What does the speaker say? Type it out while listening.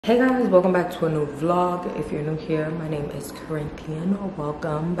Hey guys, welcome back to a new vlog. If you're new here, my name is Corinthian.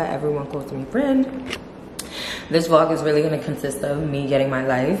 Welcome, but everyone calls me friend. This vlog is really going to consist of me getting my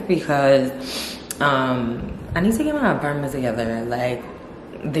life because I need to get my apartment together. Like,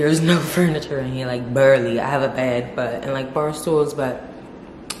 there's no furniture in here, like barely. I have a bed and like bar stools, but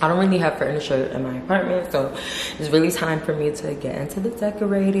I don't really have furniture in my apartment, so it's really time for me to get into the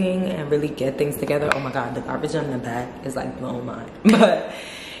decorating and really get things together. Oh my god, the garbage on the back is like blowing my mind. But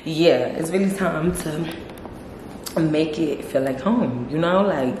yeah, it's really time to make it feel like home, you know?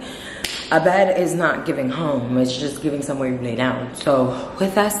 Like, a bed is not giving home, it's just giving somewhere you lay down. So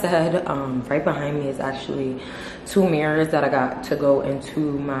with that said, right behind me is actually 2 mirrors that I got to go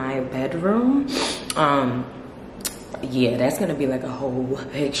into my bedroom. Yeah, that's gonna be like a whole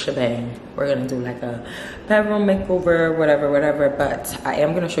big shebang. We're gonna do like a bedroom makeover, whatever, but I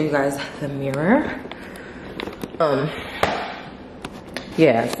am gonna show you guys the mirror.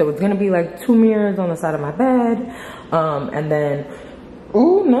 Yeah, so it's gonna be like 2 mirrors on the side of my bed, and then,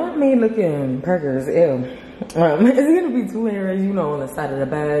 ooh, not me looking perkers, ew. It's gonna be 2 mirrors, you know, on the side of the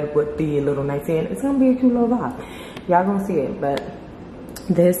bed with the little nightstand. It's gonna be a cute little vibe. Y'all gonna see it, but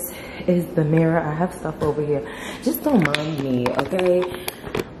this is the mirror. I have stuff over here. Just don't mind me, okay?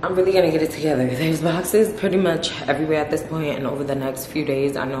 I'm really gonna get it together. There's boxes pretty much everywhere at this point, and over the next few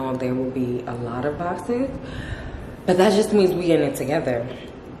days, I know there will be a lot of boxes. But that just means we getting it together.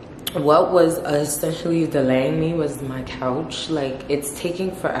 What was essentially delaying me was my couch. Like, it's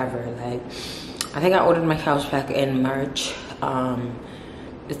taking forever. Like, I think I ordered my couch back in March.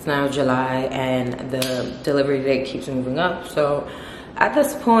 It's now July, and the delivery date keeps moving up. So at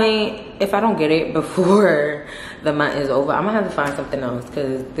this point, if I don't get it before the month is over, I'm gonna have to find something else,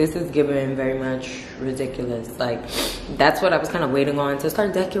 because this is giving very much ridiculous. Like, that's what I was kind of waiting on to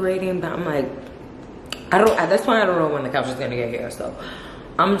start decorating, but I'm like, at this point, I don't know when the couch is gonna get here, so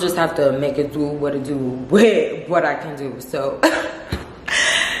I'm just have to make it do what it do with what I can do. So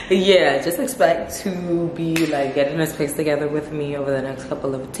yeah, just expect to be like getting this place together with me over the next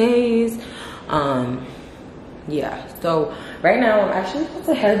couple of days. Yeah, so right now I'm actually about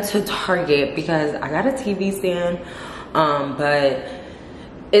to head to Target because I got a TV stand, but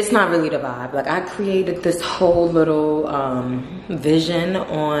it's not really the vibe. Like, I created this whole little vision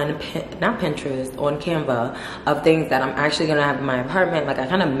on, not Pinterest, on Canva, of things that I'm actually gonna have in my apartment. Like, I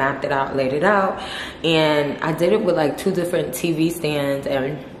kind of mapped it out, laid it out, and I did it with like 2 different TV stands,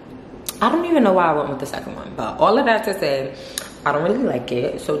 and I don't even know why I went with the second one, but all of that to say, I don't really like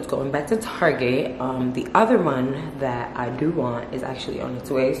it, so it's going back to Target. The other one that I do want is actually on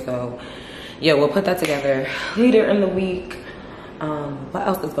its way, so yeah, we'll put that together later in the week. What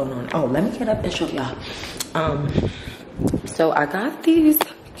else is going on? Oh, let me get up and show y'all. So I got these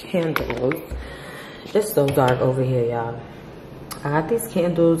candles. It's so dark over here, y'all. I got these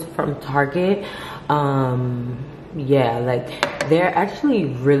candles from Target. Yeah, like, they're actually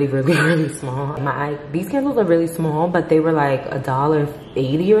really small. These candles are really small, but they were like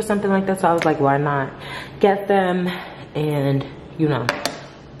 $1.80 or something like that. So I was like, why not get them? And you know,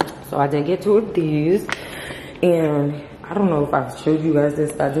 so I did get 2 of these, and I don't know if I've showed you guys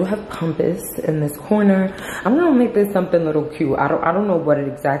this, but I do have compass in this corner. I'm gonna make this something little cute. I don't know what it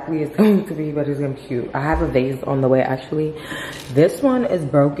exactly is going to be, but it's gonna be cute. I have a vase on the way, actually. This one is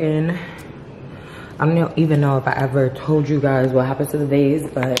broken. I don't even know if I ever told you guys what happened to the vase,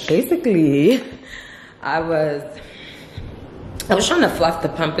 but basically, I was trying to fluff the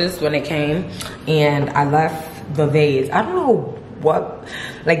compass when it came, and I left the vase. I don't know what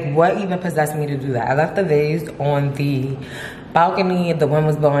even possessed me to do that. I left the vase on the balcony, the wind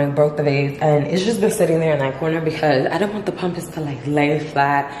was blowing, broke the vase, and it's just been sitting there in that corner because I didn't want the compass to like lay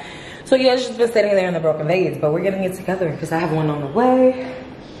flat. So yeah, it's just been sitting there in the broken vase, but we're getting it together because I have one on the way.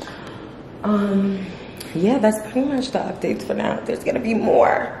 Yeah, that's pretty much the updates for now. There's gonna be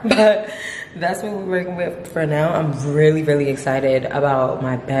more, but that's what we're working with for now. I'm really excited about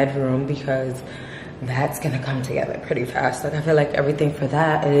my bedroom because that's gonna come together pretty fast. Like, I feel like everything for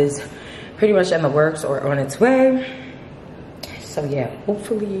that is pretty much in the works or on its way. So yeah,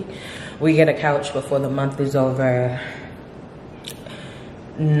 hopefully we get a couch before the month is over.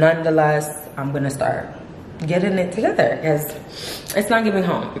 Nonetheless, I'm gonna start getting it together because it's not giving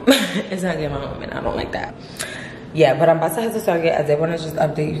home. It's not giving home, and I don't like that. Yeah, but I'm about to head to Target. I did want to just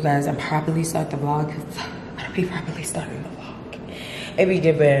update you guys and properly start the vlog because I don't be properly starting the vlog. It be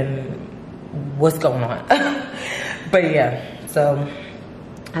given what's going on. But yeah, so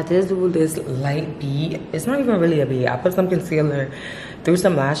I did do this light bead. It's not even really a bead. I put some concealer through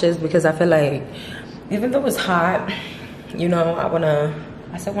some lashes because I feel like even though it's hot, you know,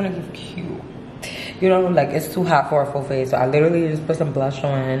 I still want to give cute. you know, like it's too hot for a full face. So I literally just put some blush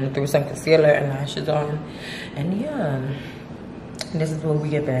on, threw some concealer and lashes on, and yeah, this is what we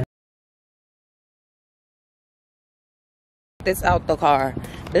get back. This out the car.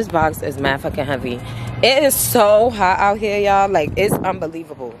 This box is mad fucking heavy. It is so hot out here, y'all. Like, it's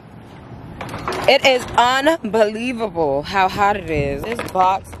unbelievable. It is unbelievable how hot it is. This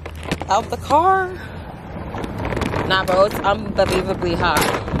box out the car. Nah, bro, it's unbelievably hot.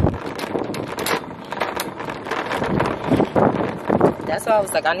 That's why I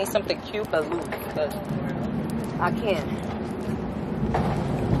was like, I need something cute but loose, because I can't.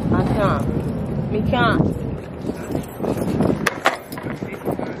 Me can't.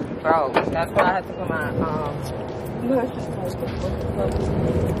 Bro, that's why I had to put my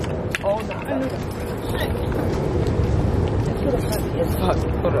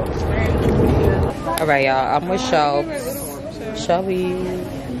Alright, y'all, I'm with Shelby.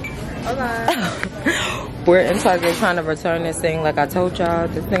 We're in Target trying to return this thing. Like I told y'all,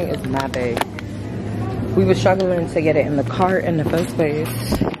 this thing is not big. We were struggling to get it in the cart in the first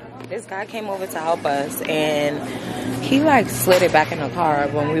place. This guy came over to help us, and he like slid it back in the car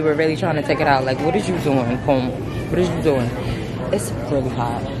when we were really trying to take it out. Like, what is you doing, Pum? What is you doing? It's really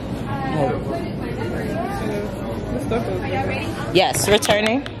hot. Like, yes,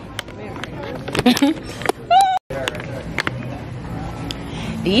 returning.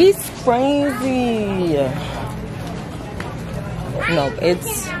 He's crazy. No,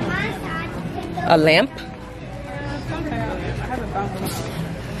 it's a lamp.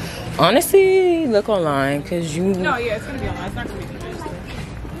 Honestly, look online, cause you. No, yeah, it's gonna be online. It's not gonna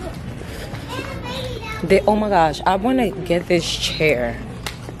be. Oh my gosh, I want to get this chair.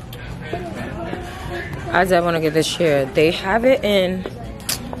 I just want to get this chair. They have it in.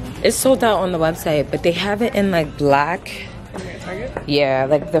 It's sold out on the website, but they have it in like black. Yeah,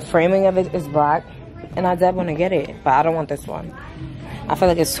 like the framing of it is black, and I did want to get it, but I don't want this one. I feel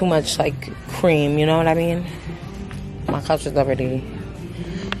like it's too much like cream. You know what I mean? My couch is already.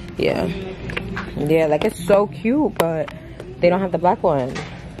 Yeah, like it's so cute, but they don't have the black one.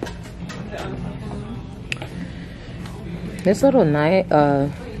 This little not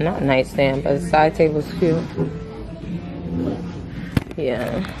nightstand, but side table's cute.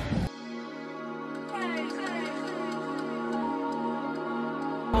 Yeah.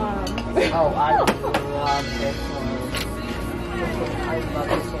 Oh, I love this one. I love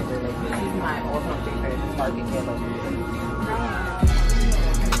this chandelier. This is my all-time favorite Target candle.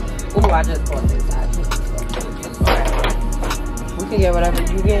 Oh, I just bought this. We can get whatever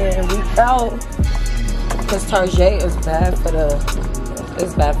you get and we out. Because Target is bad for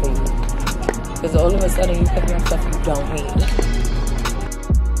it's bad for you. Because all of a sudden you pick up stuff you don't need.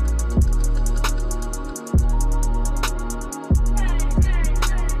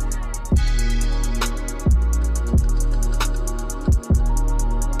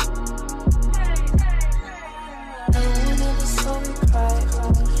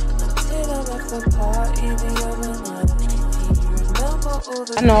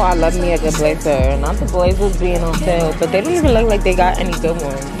 I know I love me a good blazer. Not the blazers being on sale, but they don't even look like they got any good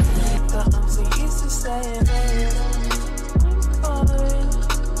ones.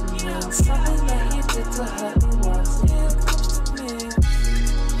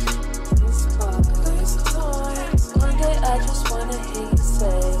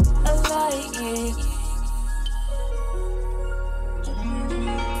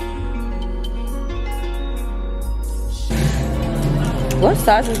 What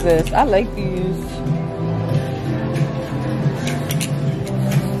size is this? I like these.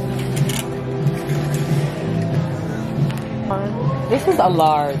 This is a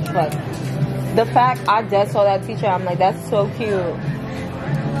large, but the fact I just saw that t-shirt, I'm like, that's so cute.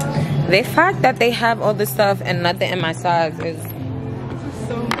 The fact that they have all this stuff and nothing in my size is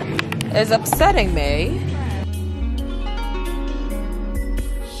upsetting me.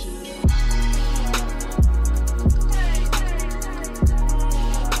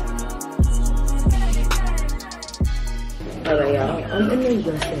 Alright, y'all, I'm in the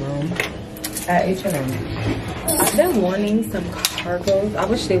dressing room at H&M. I've been wanting some cargos. I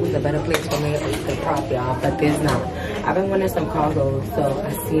wish there was a better place for me to prop y'all, but there's not. I've been wanting some cargos, so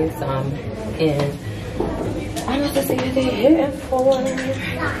I see some, and I don't know if they're hitting for.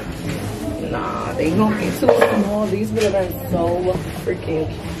 Nah, they gonna be too small. These would have been so freaking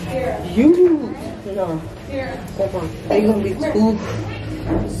huge. No, hold on. They gonna be too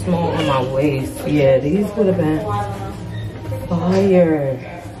small on my waist. Yeah, these would have been fire.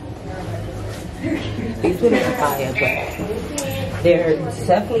 These would have been fire, but they're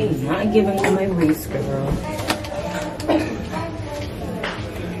definitely not giving me my waist, girl.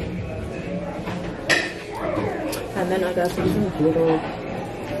 then I got these little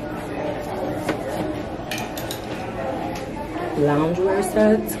loungewear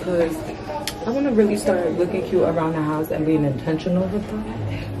sets because I want to really start looking cute around the house and being intentional with them.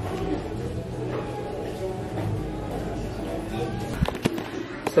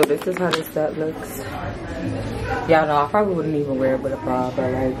 So this is how this set looks. Y'all know I probably wouldn't even wear it with a bra, but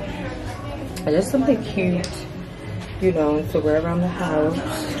like just something cute, you know, to wear around the house.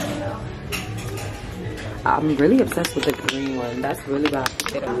 I'm really obsessed with the green one. That's really about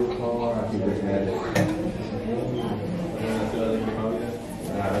to get a new car.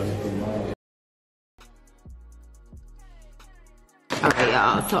 Alright,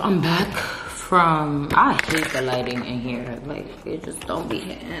 y'all, so I'm back from, I hate the lighting in here. Like, it just don't be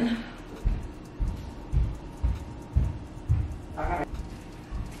hitting. Alright,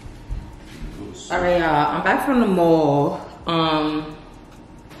 y'all, I'm back from the mall.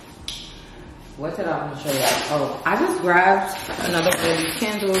 What did I want to show y'all? Oh, I just grabbed another one of these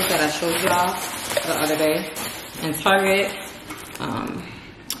candles that I showed y'all the other day in Target. I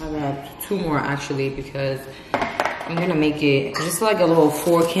grabbed 2 more actually because I'm gonna make it just like a little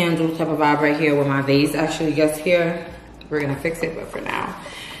 4 candle type of vibe right here where my vase actually gets here. We're gonna fix it, but for now,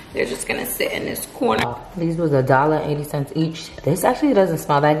 they're just gonna sit in this corner. These was $1.80 each. This actually doesn't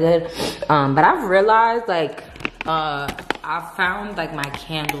smell that good, but I've realized like I've found like my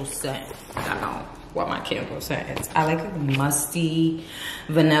candle scent. I don't know what my candle scent is. I like musty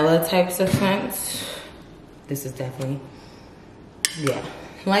vanilla types of scents. This is definitely, yeah,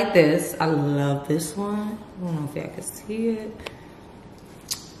 like this. I love this one. I don't know if y'all can see it.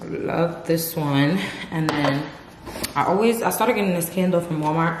 I love this one. And then I started getting this candle from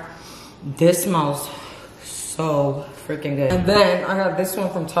Walmart. This smells so freaking good. And then I got this one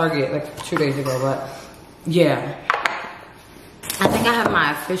from Target like 2 days ago, but yeah. I think I have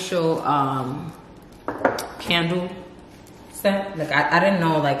my official candle set. Like I didn't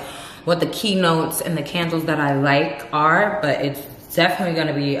know like what the keynotes and the candles that I like are, but it's definitely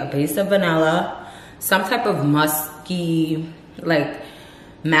gonna be a base of vanilla, some type of musky, like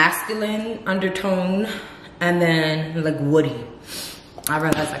masculine undertone, and then like woody. I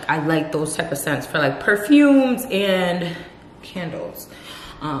realized like I like those type of scents for like perfumes and candles.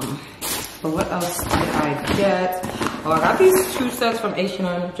 But what else did I get? Oh, I got these 2 sets from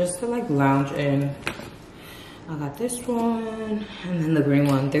H&M just to like lounge in. I got this one and then the green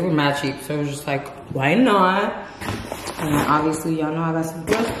one. They were mad cheap, so it was just like, why not? And then obviously y'all know I got some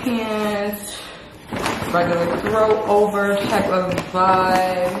dress pants, regular throw over type of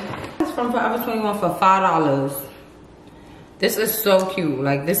vibe. It's from Forever 21 for $5. This is so cute.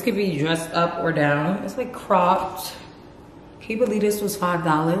 Like this could be dressed up or down. It's like cropped. Can you believe this was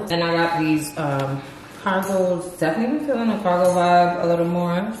 $5? And I got these cargos. Definitely been feeling a cargo vibe a little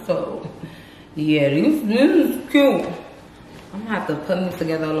more. So yeah, this is cute. I'm gonna have to put me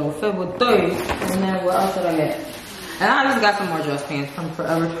together a little fit with these. And then what else did I get? And I just got some more dress pants from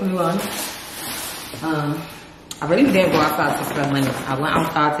Forever 21. I really didn't go outside to spend money. I went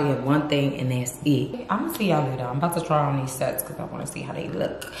outside to get one thing and that's it. I'm gonna see y'all later. I'm about to try on these sets because I want to see how they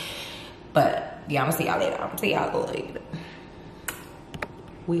look. But yeah, I'm gonna see y'all later. I'm gonna see y'all later.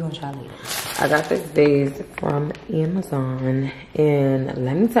 We gonna try later. I got this vase from Amazon, and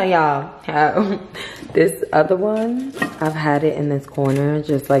let me tell y'all how this other one, I've had it in this corner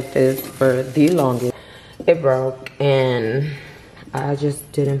just like this for the longest. It broke and I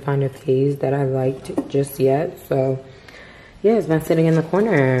just didn't find a vase that I liked just yet. So yeah, it's been sitting in the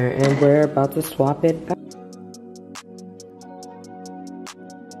corner and we're about to swap it out.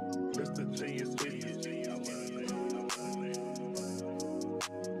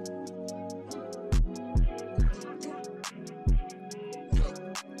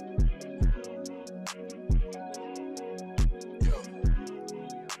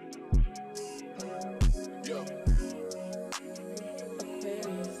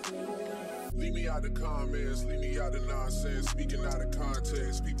 Leave me out the comments, leave me out the nonsense, speaking out of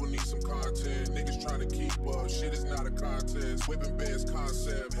context. People need some content, niggas trying to keep up, shit is not a contest. Whipping best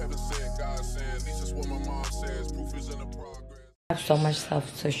concept, heaven said, God said, at least that's what my mom says, proof is in the progress. I have so much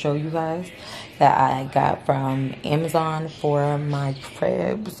stuff to show you guys that I got from Amazon for my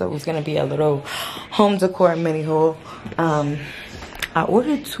crib. So it's gonna be a little home decor mini haul. I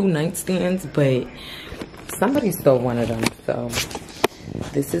ordered 2 nightstands, but somebody stole one of them, so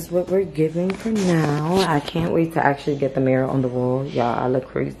this is what we're giving for now. I can't wait to actually get the mirror on the wall. Y'all, I look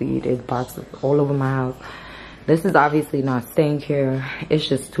crazy. There's boxes all over my house. This is obviously not staying here. It's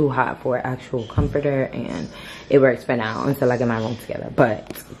just too hot for an actual comforter, and it works for now until I get my room together.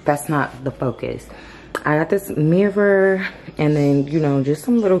 But that's not the focus. I got this mirror and then, you know, just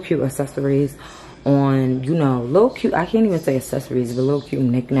some little cute accessories on, you know, little cute, I can't even say accessories, but little cute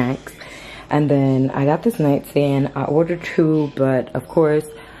knickknacks. And then I got this nightstand. I ordered 2, but of course,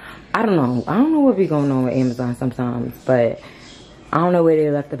 I don't know what be going on with Amazon sometimes, but I don't know where they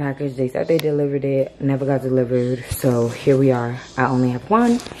left the package. They said they delivered it, never got delivered. So here we are. I only have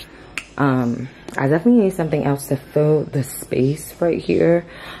 1. I definitely need something else to fill the space right here.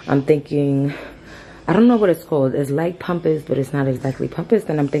 I'm thinking, I don't know what it's called. It's like Pumpus, but it's not exactly Pumpus.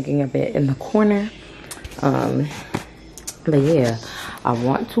 And I'm thinking of it in the corner. But yeah, I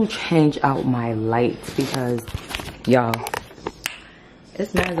want to change out my lights because, y'all,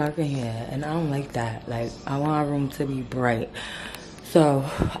 it's mad dark in here and I don't like that. Like, I want our room to be bright. So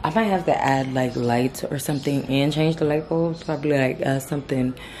I might have to add like lights or something and change the light bulbs. Probably like add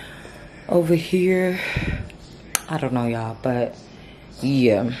something over here. I don't know, y'all, but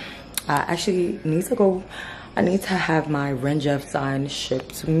yeah. I actually need to go. I need to have my Renjeff sign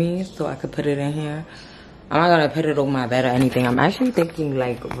shipped to me so I could put it in here. I'm not gonna put it on my bed or anything. I'm actually thinking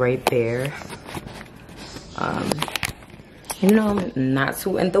like right there. You know, not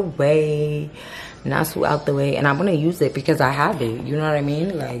too in the way, not too out the way. And I'm gonna use it because I have it. You know what I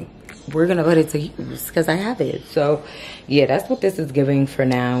mean? Like, we're gonna put it to use because I have it. So yeah, that's what this is giving for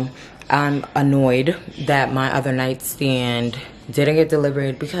now. I'm annoyed that my other nightstand didn't get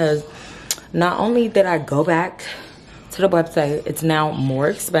delivered because not only did I go back to the website, it's now more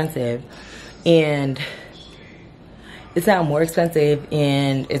expensive and it's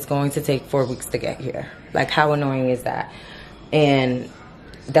going to take 4 weeks to get here. Like, how annoying is that? And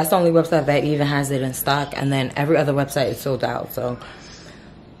that's the only website that even has it in stock, and then every other website is sold out. So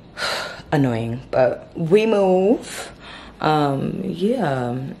annoying, but we move.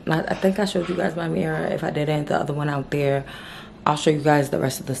 Yeah, I think I showed you guys my mirror. If I didn't, the other one out there, I'll show you guys the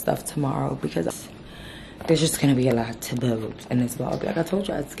rest of the stuff tomorrow because there's just gonna be a lot to build in this vlog. Like I told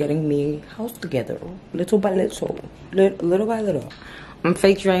you, it's getting me house together little by little, little by little. I'm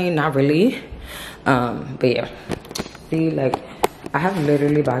fake drained, not really, but yeah. See, like, I have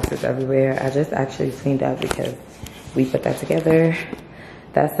literally boxes everywhere. I just actually cleaned up because we put that together.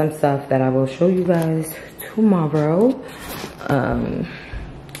 That's some stuff that I will show you guys tomorrow. And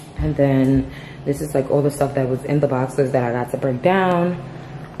then this is like all the stuff that was in the boxes that I got to break down.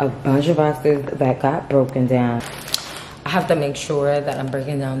 A bunch of boxes that got broken down. I have to make sure that I'm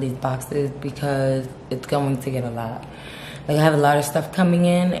breaking down these boxes because it's going to get a lot. Like, I have a lot of stuff coming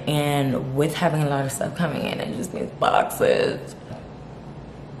in, and with having a lot of stuff coming in, it just means boxes.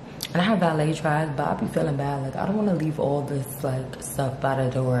 And I have valet trash, but I be feeling bad. Like, I don't want to leave all this like stuff by the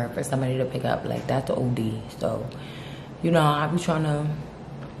door for somebody to pick up. Like, that's the OD. So, you know, I be trying to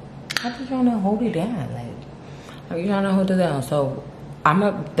hold it down. Like, I be trying to hold it down. So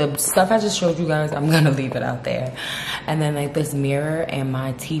the stuff I just showed you guys, I'm gonna leave it out there. And then like this mirror and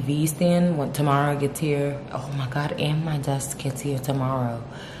my TV stand, when tomorrow gets here, oh my god, and my desk gets here tomorrow.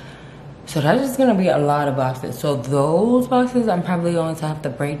 So that's just gonna be a lot of boxes. So those boxes I'm probably going to have to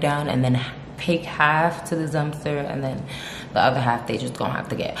break down and then take half to the dumpster, and then the other half they just gonna have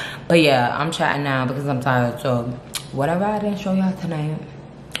to get. But yeah, I'm chatting now because I'm tired. So whatever I didn't show y'all tonight,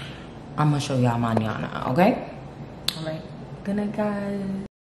 I'm gonna show y'all mañana, okay? All right. Good night, guys.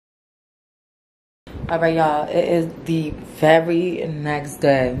 All right, y'all, it is the very next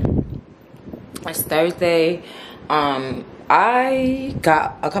day. It's Thursday. I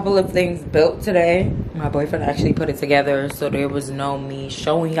got a couple of things built today. My boyfriend actually put it together, so there was no me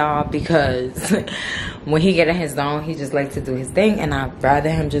showing y'all because when he get in his zone, he just likes to do his thing, and I'd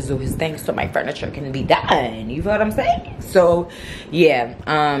rather him just do his thing so my furniture can be done. You feel what I'm saying? So yeah,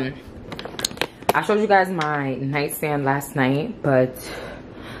 I showed you guys my nightstand last night, but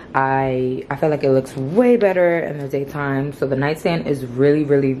I feel like it looks way better in the daytime. So the nightstand is really,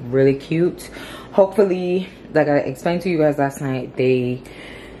 really, really cute. Hopefully, like I explained to you guys last night, a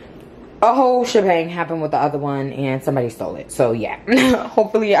whole shebang happened with the other one and somebody stole it. So yeah,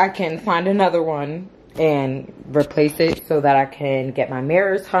 hopefully I can find another one and replace it so that I can get my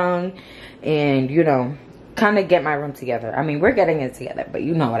mirrors hung and, you know, kind of get my room together. I mean, we're getting it together, but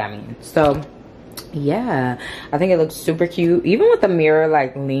you know what I mean. So yeah, I think it looks super cute. Even with the mirror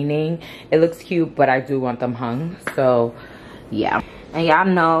like leaning, it looks cute, but I do want them hung. So yeah. And y'all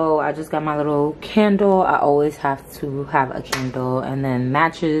know I just got my little candle. I always have to have a candle, and then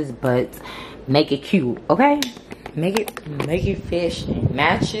matches, but make it cute, okay? Make it fashion.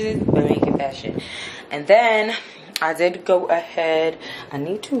 Matches, but make it fashion. And then I did go ahead. I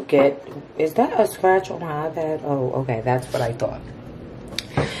need to get, is that a scratch on my iPad? Oh, okay, that's what I thought.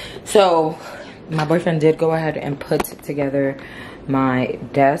 So my boyfriend did go ahead and put together my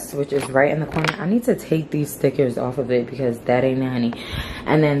desk, which is right in the corner. I need to take these stickers off of it because that ain't nanny.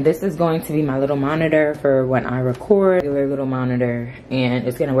 And then this is going to be my little monitor for when I record, regular little monitor, and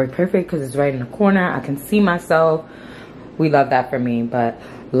it's gonna work perfect because it's right in the corner. I can see myself. We love that for me, but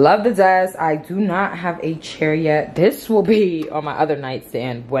love the desk. I do not have a chair yet. This will be on my other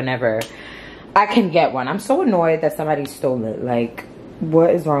nightstand whenever I can get one. I'm so annoyed that somebody stole it. Like, what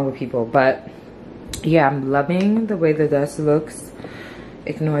is wrong with people? But yeah, I'm loving the way the desk looks.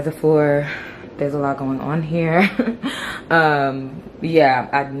 Ignore the floor. There's a lot going on here. Yeah,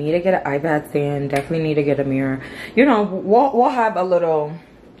 I need to get an iPad stand. Definitely need to get a mirror. You know, we'll have a little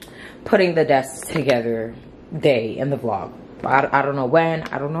putting the desk together day in the vlog. I don't know when.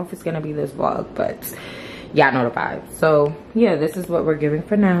 I don't know if it's gonna be this vlog, but y'all know the vibe. So yeah, this is what we're giving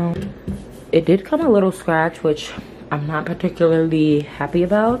for now. It did come a little scratch, which I'm not particularly happy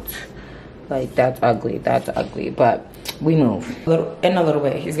about. Like, that's ugly, but we move. In a little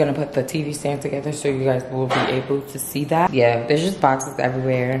bit, he's gonna put the TV stand together so you guys will be able to see that. Yeah, there's just boxes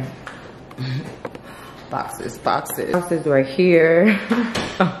everywhere. boxes right here.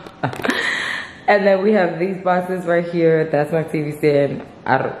 And then we have these boxes right here. That's my TV stand.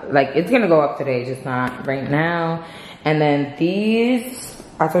 It's gonna go up today, just not right now. And then these,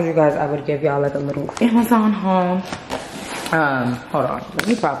 I told you guys I would give y'all like a little Amazon haul. Hold on, let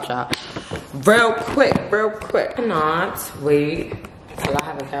me prop y'all real quick. Cannot wait till I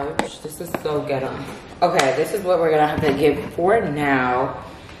have a couch. This is so ghetto. Okay, this is what we're gonna have to give for now.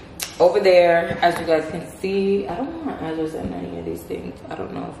 Over there, as you guys can see, I don't want address on any of these things. I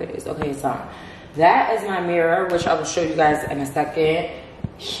don't know if it is. Okay, it's on. That is my mirror, which I will show you guys in a second.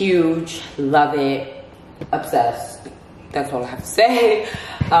 Huge, love it, obsessed. That's all I have to say.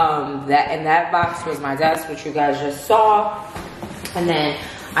 That in that box was my desk, which you guys just saw. And then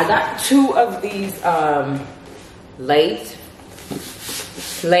I got 2 of these light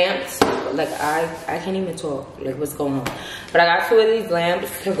lamps. Like, I can't even talk. Like, what's going on? But I got 2 of these lamps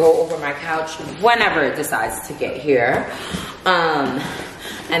to go over my couch whenever it decides to get here.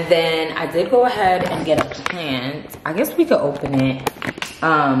 And then I did go ahead and get a plant. I guess we could open it.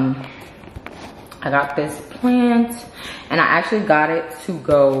 I got this plant, and I actually got it to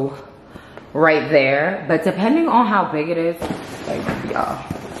go right there. But depending on how big it is, like, y'all,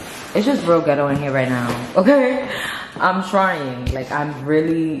 it's just real ghetto in here right now, okay? I'm trying, like, I'm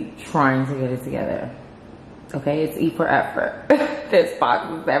really trying to get it together. Okay, it's E for effort. There's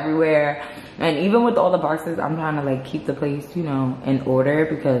boxes everywhere. And even with all the boxes, I'm trying to like keep the place, you know, in order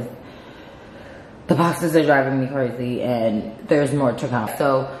because the boxes are driving me crazy and there's more to come.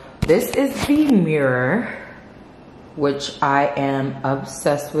 So this is the mirror, which I am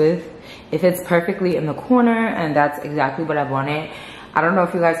obsessed with. It fits perfectly in the corner and that's exactly what I wanted. I don't know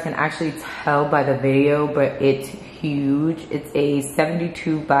if you guys can actually tell by the video, but it's huge. It's a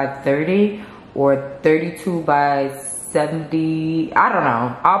 72 by 30 or 32 by 70. I don't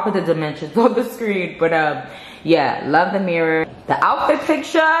know. I'll put the dimensions on the screen. But yeah, love the mirror. The outfit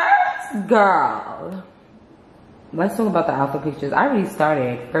pictures, girl. Let's talk about the outfit pictures. I already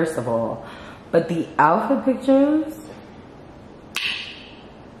started, first of all. But the outfit pictures,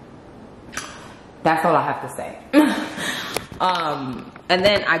 that's all I have to say. And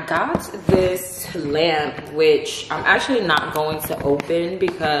then I got this lamp, which I'm actually not going to open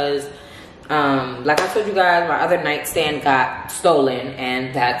because like I told you guys, my other nightstand got stolen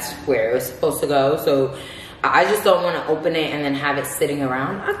and that's where it was supposed to go. So I just don't want to open it and then have it sitting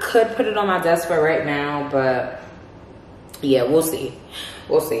around. I could put it on my desk for right now, but yeah, we'll see.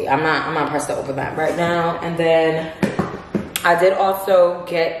 We'll see. I'm not pressed to open that right now. And then I did also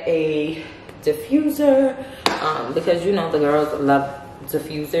get a diffuser because you know the girls love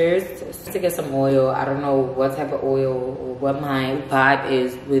diffusers. To get some oil. I don't know what type of oil or what my vibe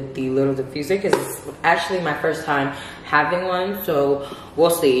is with the little diffuser because it's actually my first time having one, so we'll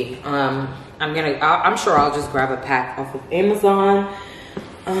see. I'm sure I'll just grab a pack off of Amazon.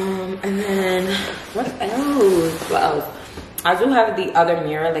 And then what else? I do have the other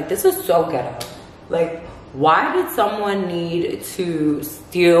mirror. Like, this is so ghetto. Like, why did someone need to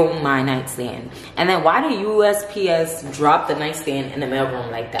steal my nightstand? And then why did USPS drop the nightstand in the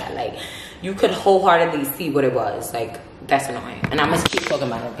mailroom like that? Like, you could wholeheartedly see what it was. Like, that's annoying. And I must keep talking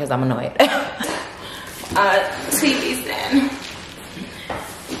about it because I'm annoyed. TV stand.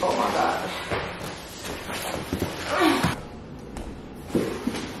 Oh my God.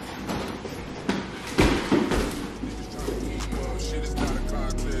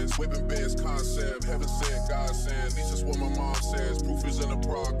 Whipping bands concept, heaven sent, God sent. At least that's what my mom says. Proof is in the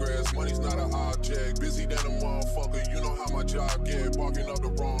progress. Money's not an object. Busy than a motherfucker. You know how my job get. Barking up the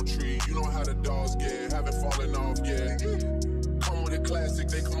wrong tree. You know how the dogs get. Haven't fallen off yet. Come on classic.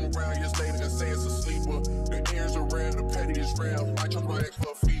 They come around years later and say it's a sleeper. The ears are rare, the petty is rare. Might try my ex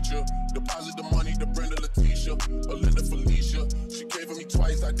for a feature. Deposit the money to Brenda Leticia, Alinda Felicia. She gave me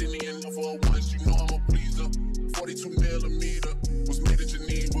twice, I didn't even know for her once. You know I'm a pleaser. 42 millimeter was made in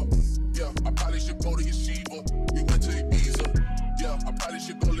Geneva. Yeah, I probably should go to Yeshiva. We went to Ibiza. Yeah, I probably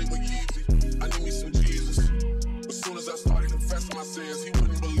should go link with Yeezy. I need me some Jesus. As soon as I started confessing my sins, he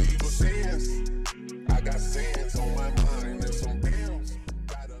wouldn't believe us. Sins. I got sins on my mind and some bills.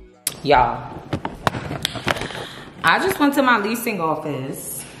 Y'all, I just went to my leasing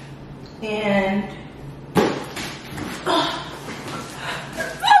office and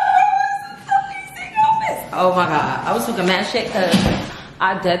oh my god, I was talking mad shit because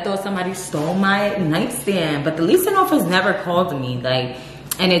I dead thought somebody stole my nightstand, but the leasing office never called me, like,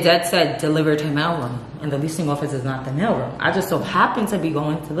 and it dead said delivered to mailroom, and the leasing office is not the mailroom. I just so happened to be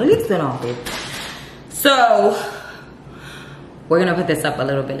going to the leasing office. So we're gonna put this up a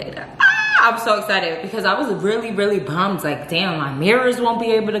little bit later. I'm so excited because I was really bummed, like, damn, my mirrors won't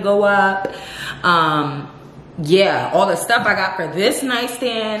be able to go up. Yeah, all the stuff I got for this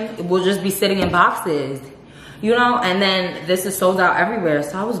nightstand will just be sitting in boxes, you know, and then this is sold out everywhere.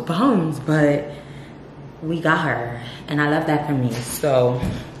 So I was bummed, but we got her and I love that for me. So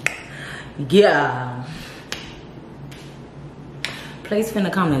yeah, place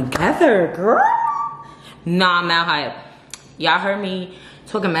finna come together, girl. Nah, I'm not hype. Y'all heard me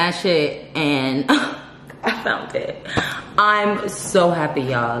talking mad shit and I found it. I'm so happy,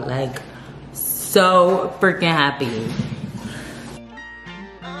 y'all, like so freaking happy.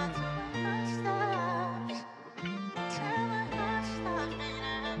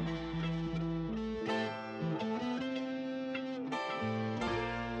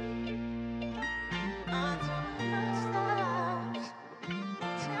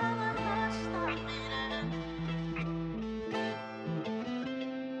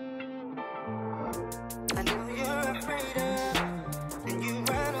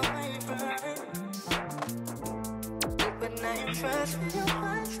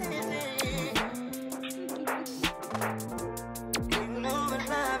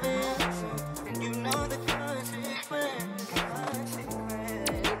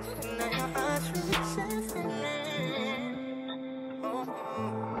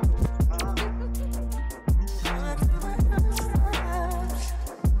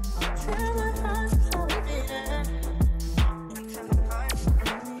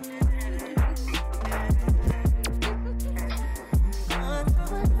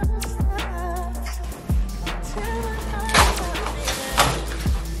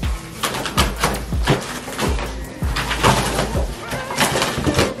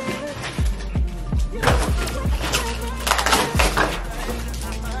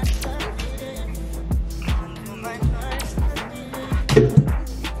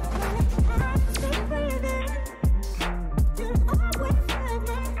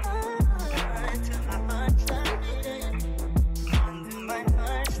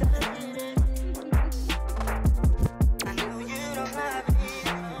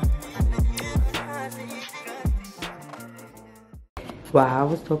 Wow, I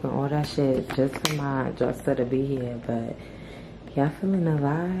was talking all that shit just for my adjuster to be here, but y'all feeling the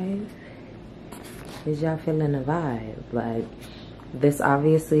vibe? Is y'all feeling the vibe? Like, this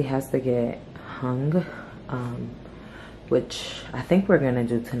obviously has to get hung, which I think we're gonna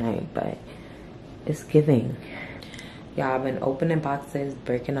do tonight, but it's giving. Y'all, I've been opening boxes,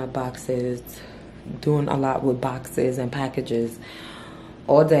 breaking up boxes, doing a lot with boxes and packages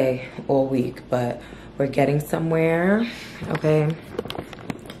all day, all week, but we're getting somewhere, okay?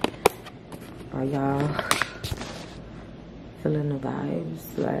 Are y'all feeling the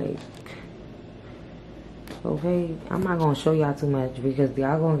vibes? Like, okay, I'm not gonna show y'all too much because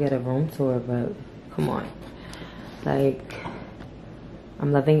y'all gonna get a room tour, but come on. Like,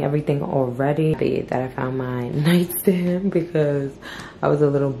 I'm loving everything already. That I found my nightstand because I was a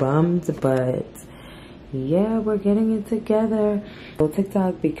little bummed, but yeah, we're getting it together. So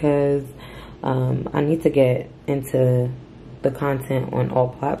TikTok because I need to get into the content on all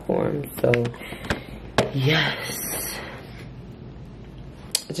platforms. So yes,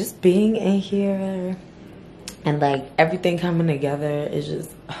 just being in here and like everything coming together is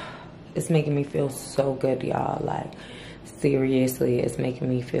just, it's making me feel so good, y'all. Like, seriously, it's making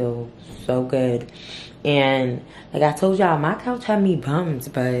me feel so good. And like I told y'all, my couch had me bummed,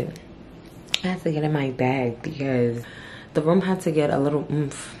 but I had to get in my bag because the room had to get a little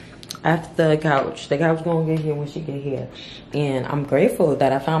oomph after the couch. The couch gonna get here when she get here. And I'm grateful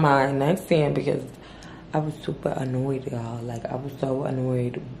that I found my nightstand because I was super annoyed, y'all. Like, I was so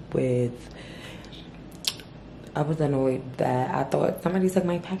annoyed with I was annoyed that I thought somebody took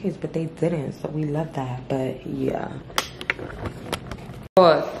my package, but they didn't. So we love that. But yeah.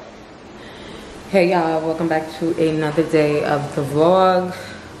 Hey y'all, welcome back to another day of the vlog.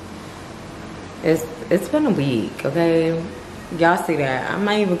 It's been a week, okay? Y'all see that? I'm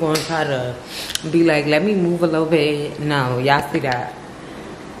not even gonna try to be like, let me move a little bit. No, y'all see that?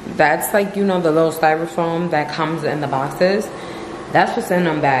 That's like, you know, the little styrofoam that comes in the boxes. That's what's in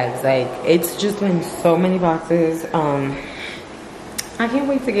them bags. Like, it's just been so many boxes. I can't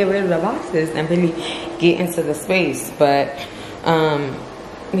wait to get rid of the boxes and really get into the space. But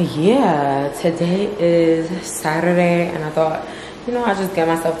yeah, today is Saturday, and I thought, you know, I'll just get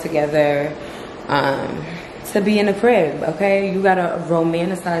myself together to be in the crib, okay? You gotta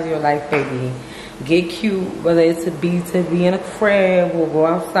romanticize your life, baby. Get cute, whether it's to be in a crib or go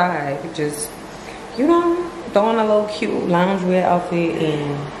outside. Just, you know, throw on a little cute loungewear outfit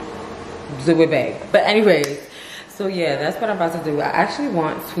and do it back. But anyways, so yeah, that's what I'm about to do. I actually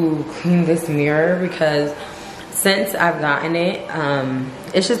want to clean this mirror because since I've gotten it,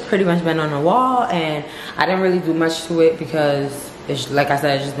 it's just pretty much been on the wall, and I didn't really do much to it because it's, like I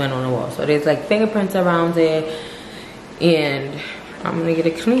said, it's just been on the wall. So there's like fingerprints around it, and I'm gonna get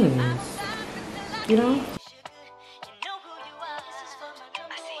it clean, you know?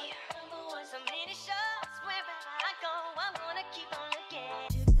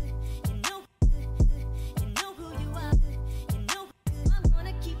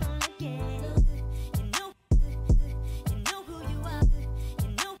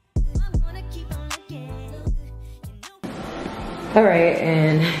 Alright,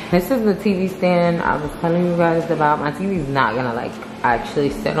 and this is the TV stand I was telling you guys about. My TV's not gonna like actually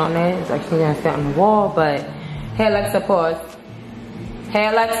sit on it. It's actually gonna sit on the wall, but hey Alexa, pause. Hey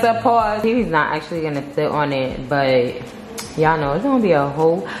Alexa, pause. TV's not actually gonna sit on it, but y'all know it's gonna be a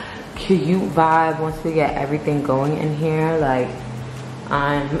whole cute vibe once we get everything going in here. Like,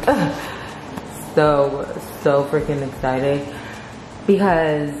 I'm so freaking excited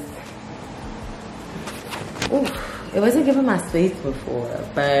because it wasn't giving my space before,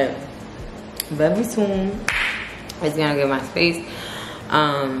 but very soon it's gonna give my space.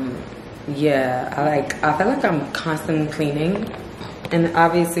 Yeah, I feel like I'm constantly cleaning, and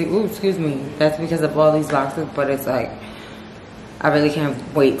obviously, excuse me, that's because of all these boxes, but it's like, I really can't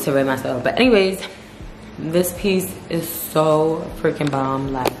wait to rid myself. But anyways, this piece is so freaking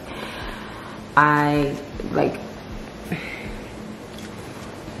bomb. Like,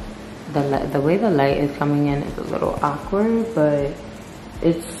 the way the light is coming in is a little awkward, but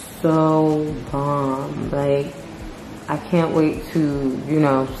it's so bomb. Like, I can't wait to, you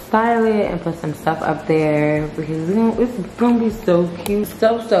know, style it and put some stuff up there because, you know, it's gonna be so cute,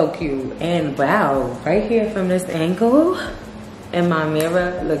 so cute. And wow, right here from this angle in my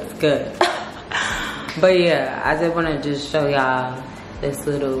mirror looks good. But yeah, I did want to just show y'all this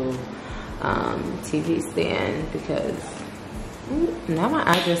little TV stand because now my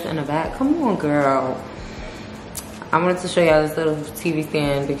address in the back. Come on, girl. I wanted to show y'all this little TV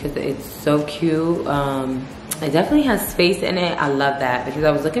stand because it's so cute. It definitely has space in it. I love that because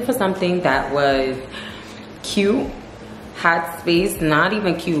I was looking for something that was cute, had space, not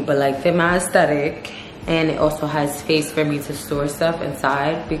even cute, but like fit my aesthetic, and it also has space for me to store stuff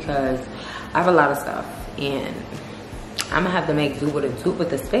inside because I have a lot of stuff and I'm gonna have to make do with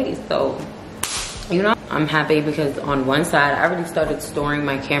the space. So, you know, I'm happy because on one side I already started storing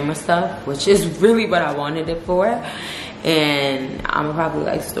my camera stuff, which is really what I wanted it for, and I'm probably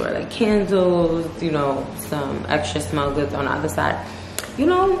like store like candles, you know, some extra smell goods on the other side. You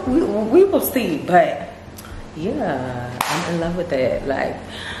know, we will see, but yeah, I'm in love with it. Like,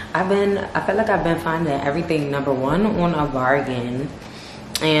 I feel like I've been finding everything, number one, on a bargain,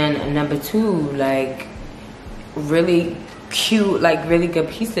 and number two, like really cute, like really good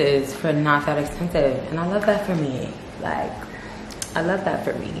pieces for not that expensive. And I love that for me. Like, I love that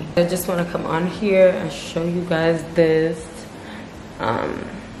for me. I just want to come on here and show you guys this.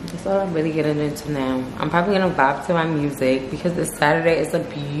 That's all I'm really getting into now. I'm probably gonna vibe to my music because this Saturday is a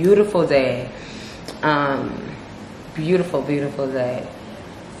beautiful day. Beautiful day.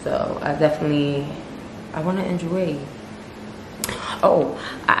 So I want to enjoy. Oh,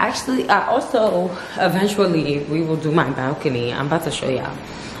 I also eventually we will do my balcony. I'm about to show y'all.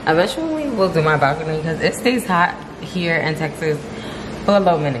 Eventually we'll do my balcony because it stays hot here in Texas for a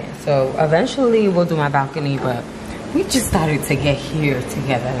little minute. So eventually we'll do my balcony, but we just started to get here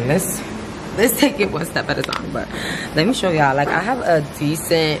together. Let's take it one step at a time. But let me show y'all. Like, I have a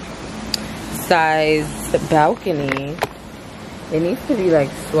decent sized balcony. It needs to be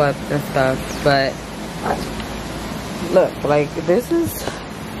like swept and stuff, but look, like, this is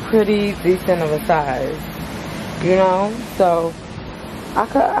pretty decent of a size. you know? So I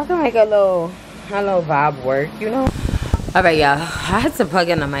could make a little vibe work, you know? All right, y'all, I had to plug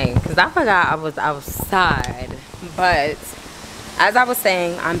in the mic because I forgot I was outside. But as I was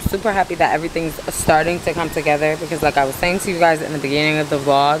saying, I'm super happy that everything's starting to come together, because like I was saying to you guys in the beginning of the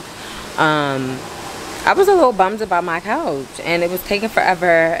vlog, I was a little bummed about my couch, and it was taking forever,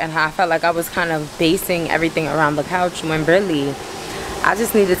 and I felt like I was kind of basing everything around the couch, when really I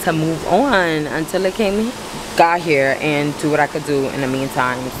just needed to move on until it got here, and do what I could do in the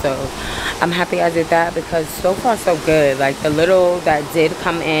meantime. So I'm happy I did that, because so far so good. Like the little that did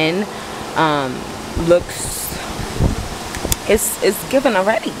come in looks, it's given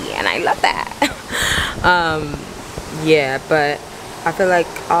already, and I love that. Yeah, but I feel like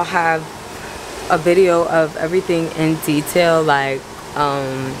I'll have a video of everything in detail, like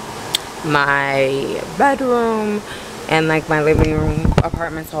my bedroom and like my living room,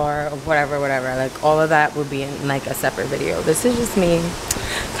 apartment tour, or whatever, like all of that would be in like a separate video. This is just me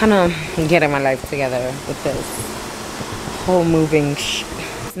kind of getting my life together with this whole moving shit.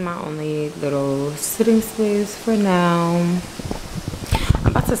 This is my only little sitting space for now.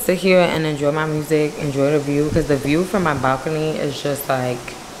 I'm about to sit here and enjoy my music, enjoy the view, because the view from my balcony is just like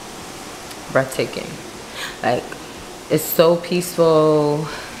breathtaking. Like, it's so peaceful.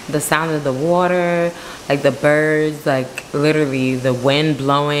 The sound of the water, like the birds, like literally the wind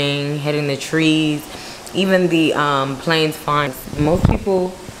blowing, hitting the trees, even the planes flying. Most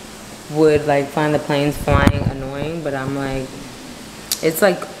people would like find the planes flying annoying, but I'm like, it's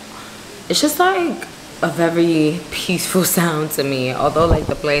just like a very peaceful sound to me, although like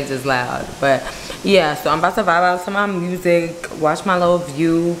the planes is loud. But yeah, so I'm about to vibe out to my music, watch my little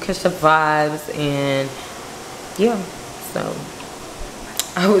view, catch the vibes, and yeah, so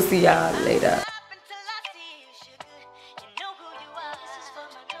I will see y'all later.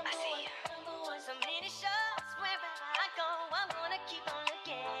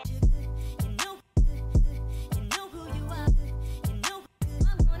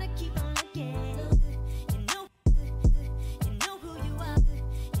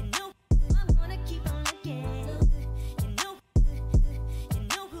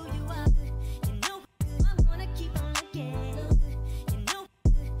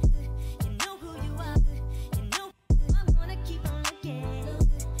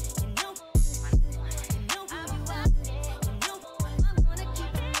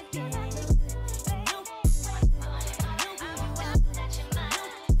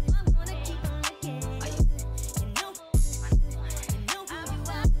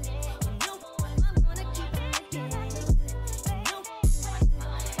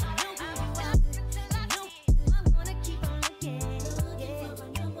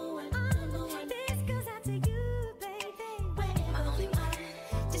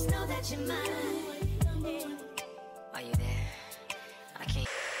 Are you there? I can't.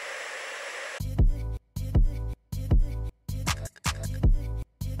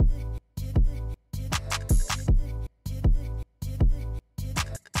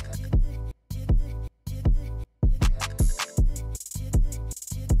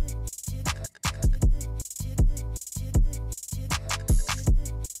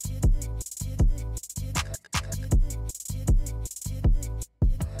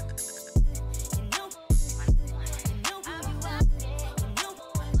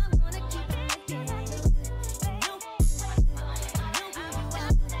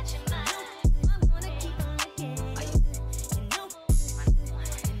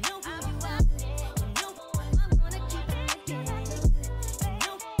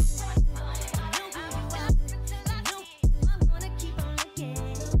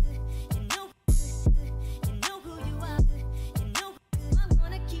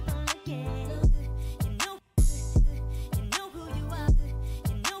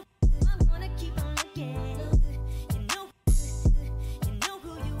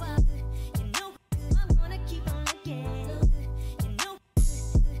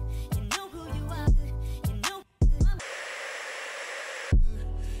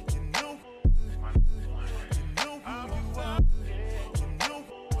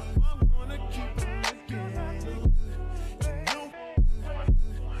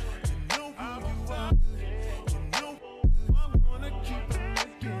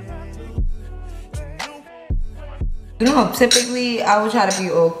 You know, typically I would try to be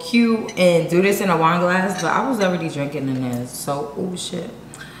all cute and do this in a wine glass, but I was already drinking in this. So, oh shit.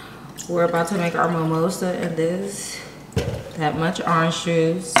 We're about to make our mimosa in this. That much orange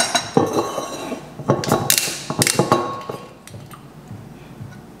juice.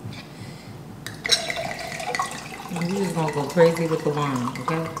 And we just gonna go crazy with the wine,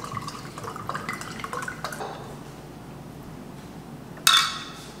 okay?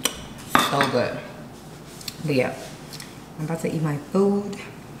 so good. But yeah, I'm about to eat my food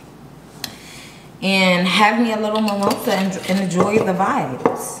and have me a little mimosa and enjoy the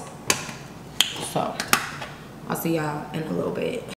vibes. So I'll see y'all in a little bit.